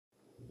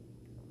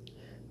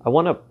I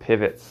want to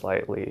pivot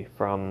slightly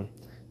from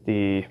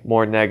the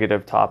more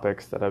negative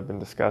topics that I've been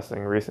discussing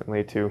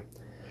recently to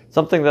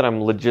something that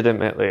I'm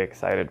legitimately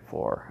excited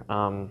for,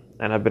 and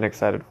I've been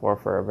excited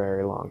for a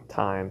very long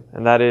time,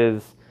 and that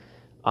is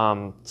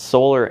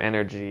solar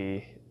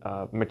energy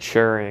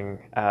maturing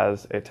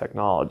as a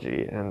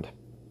technology. And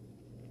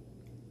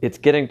it's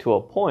getting to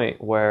a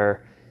point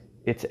where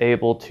it's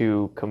able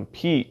to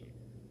compete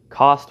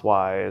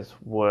cost-wise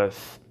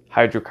with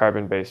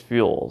hydrocarbon-based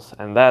fuels.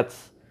 And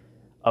that's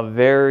a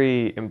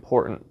very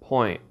important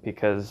point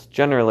because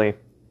generally,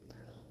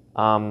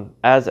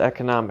 as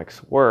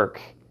economics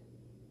work,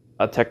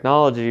 a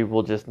technology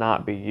will just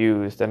not be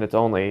used and it's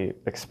only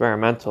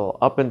experimental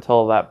up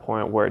until that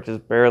point where it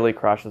just barely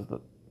crosses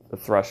the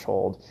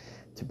threshold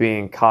to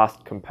being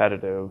cost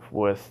competitive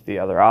with the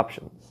other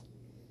options.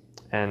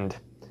 And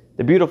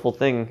the beautiful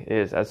thing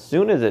is, as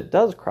soon as it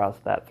does cross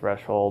that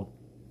threshold,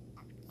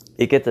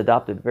 it gets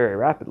adopted very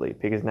rapidly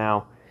because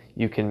now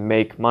you can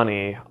make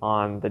money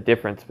on the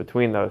difference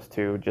between those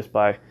two just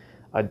by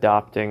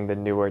adopting the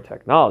newer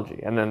technology.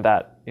 And then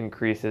that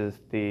increases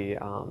the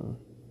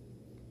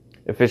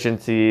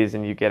efficiencies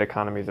and you get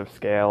economies of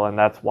scale. And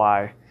that's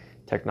why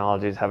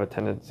technologies have a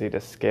tendency to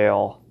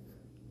scale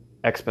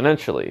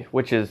exponentially,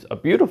 which is a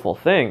beautiful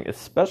thing,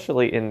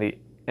 especially in the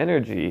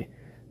energy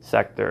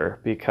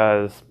sector,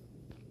 because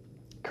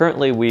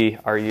currently we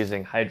are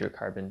using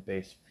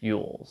hydrocarbon-based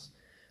fuels,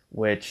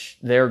 which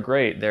they're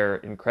great. They're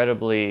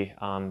incredibly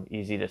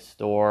easy to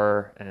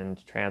store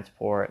and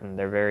transport, and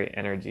they're very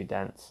energy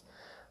dense.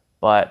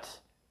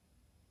 But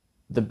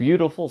the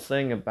beautiful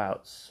thing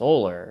about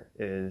solar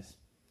is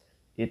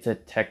it's a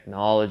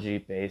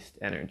technology-based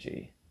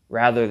energy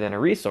rather than a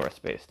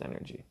resource-based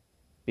energy.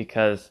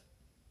 Because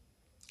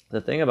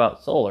the thing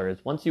about solar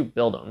is once you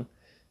build them,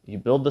 you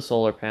build the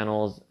solar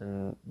panels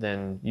and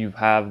then you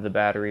have the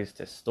batteries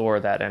to store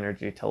that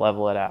energy to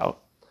level it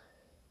out.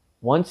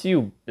 Once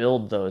you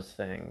build those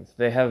things,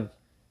 they have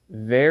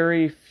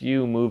very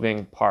few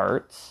moving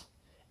parts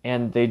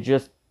and they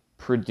just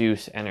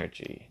produce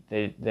energy.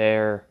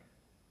 They're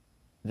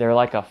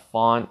like a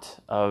font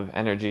of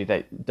energy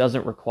that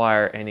doesn't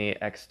require any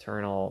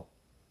external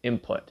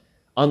input.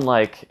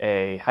 Unlike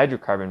a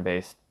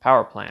hydrocarbon-based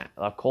power plant,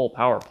 a coal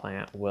power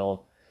plant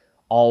will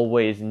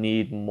always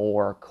need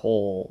more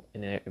coal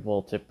in it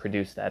to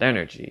produce that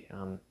energy.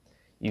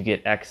 You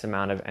get X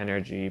amount of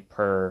energy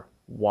per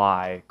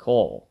Y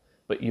coal,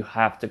 but you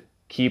have to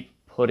keep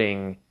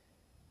putting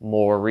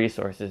more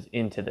resources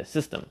into the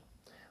system.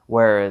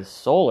 Whereas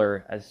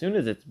solar, as soon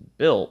as it's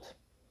built,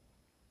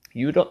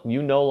 you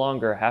no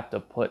longer have to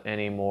put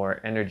any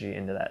more energy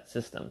into that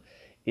system.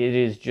 It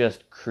is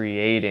just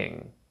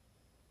creating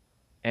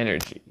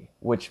energy,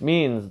 which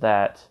means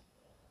that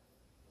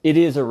it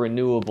is a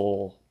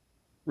renewable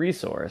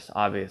resource,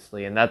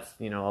 obviously, and that's,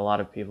 a lot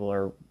of people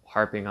are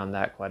harping on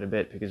that quite a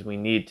bit because we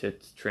need to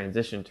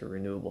transition to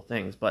renewable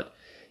things. But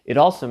it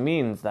also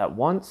means that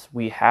once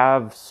we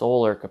have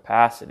solar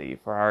capacity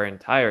for our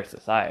entire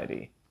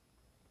society,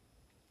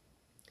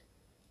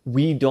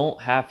 we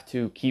don't have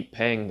to keep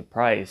paying the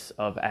price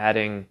of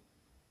adding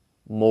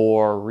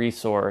more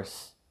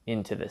resource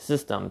into the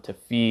system to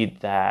feed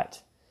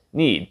that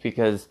need,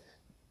 because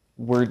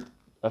we've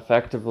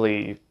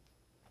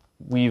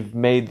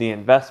made the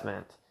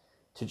investment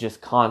to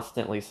just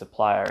constantly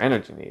supply our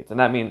energy needs. And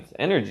that means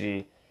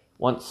energy,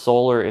 once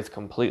solar is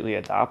completely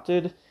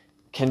adopted,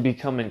 can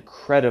become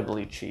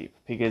incredibly cheap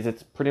because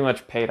it's pretty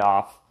much paid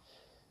off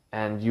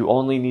and you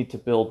only need to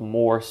build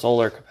more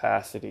solar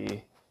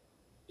capacity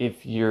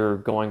if you're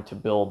going to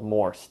build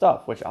more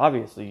stuff, which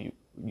obviously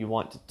you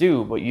want to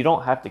do, but you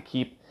don't have to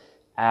keep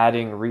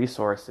adding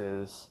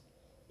resources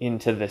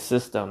into the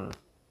system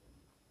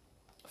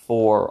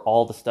for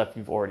all the stuff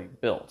you've already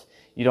built.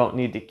 You don't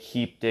need to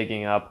keep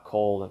digging up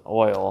coal and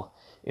oil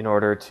in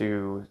order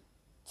to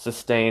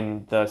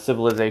sustain the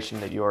civilization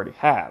that you already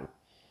have,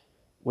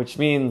 which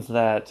means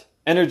that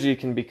energy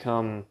can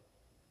become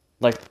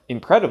like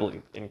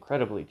incredibly,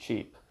 incredibly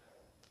cheap.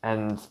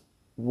 And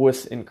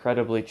with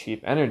incredibly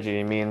cheap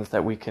energy means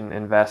that we can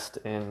invest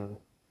in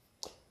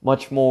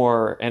much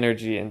more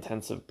energy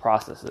intensive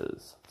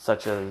processes,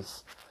 such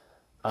as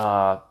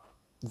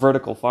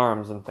vertical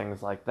farms and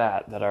things like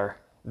that are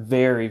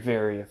very,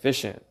 very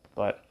efficient,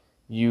 but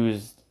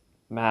use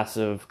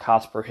massive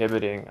cost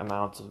prohibiting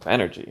amounts of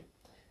energy.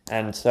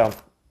 And so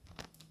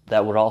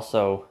that would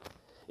also,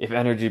 if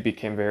energy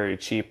became very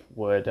cheap,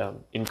 would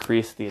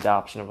increase the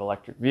adoption of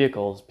electric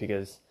vehicles,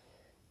 because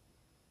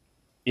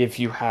if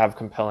you have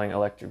compelling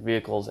electric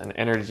vehicles and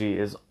energy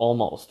is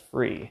almost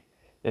free,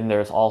 then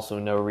there's also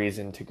no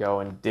reason to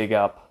go and dig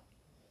up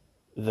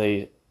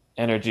the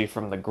energy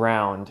from the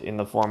ground in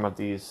the form of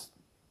these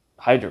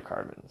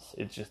hydrocarbons.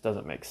 It just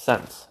doesn't make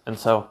sense. And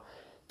so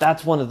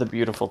that's one of the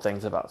beautiful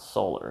things about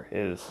solar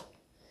is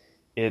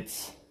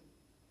it's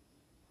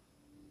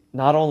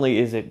not only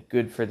is it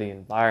good for the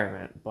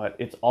environment, but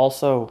it's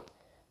also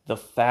the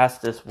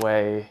fastest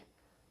way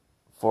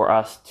for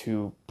us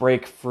to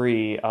break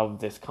free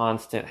of this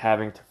constant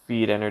having to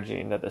feed energy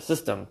into the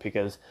system,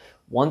 because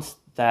once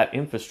that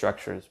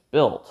infrastructure is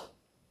built,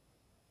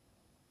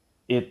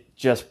 it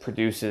just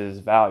produces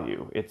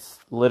value. It's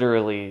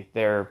literally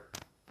they're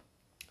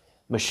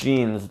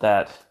machines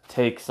that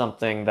take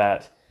something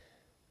that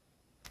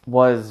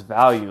was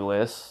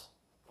valueless,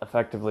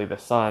 effectively the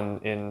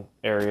sun, in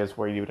areas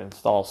where you'd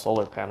install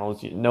solar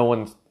panels.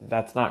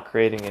 That's not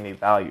creating any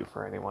value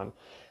for anyone.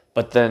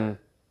 But then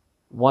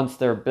once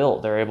they're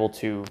built, they're able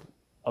to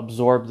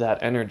absorb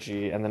that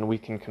energy, and then we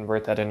can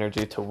convert that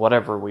energy to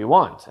whatever we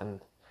want.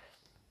 And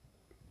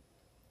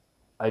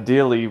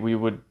ideally, we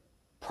would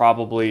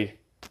probably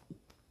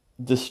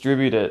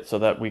distribute it so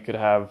that we could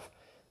have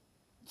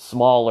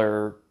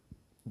smaller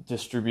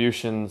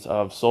distributions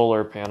of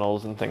solar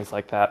panels and things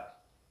like that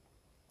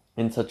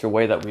in such a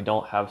way that we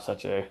don't have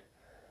such a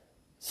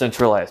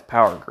centralized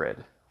power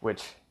grid,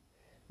 which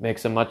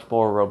makes a much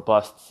more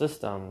robust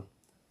system.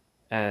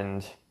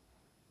 And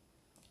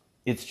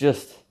it's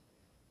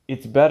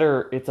a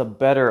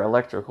better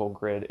electrical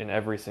grid in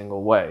every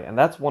single way. And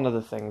that's one of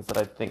the things that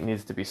I think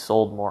needs to be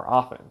sold more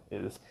often,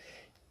 is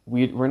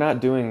we're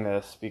not doing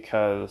this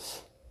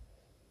because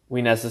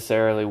we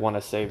necessarily want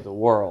to save the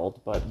world,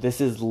 but this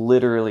is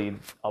literally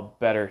a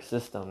better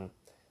system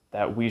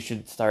that we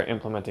should start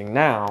implementing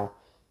now,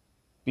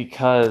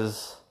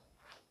 because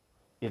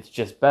it's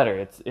just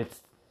better.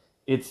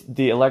 It's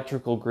the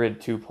electrical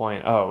grid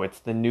 2.0. It's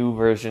the new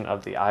version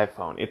of the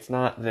iPhone. It's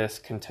not this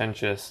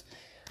contentious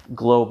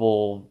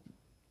global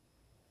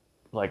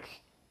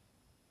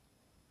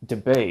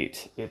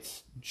debate.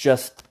 It's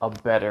just a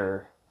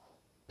better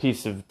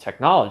piece of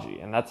technology,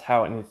 and that's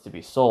how it needs to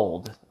be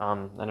sold.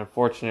 And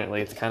unfortunately,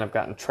 it's kind of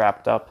gotten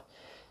trapped up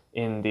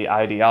in the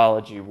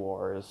ideology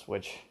wars,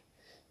 which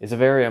is a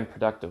very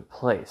unproductive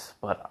place.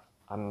 But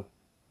I'm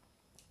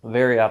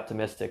very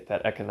optimistic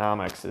that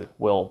economics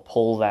will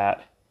pull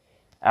that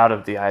out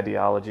of the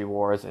ideology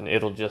wars, and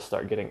it'll just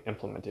start getting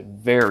implemented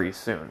very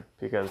soon,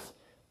 because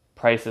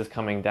prices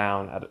coming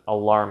down at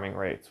alarming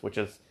rates, which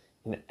is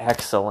an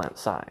excellent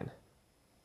sign.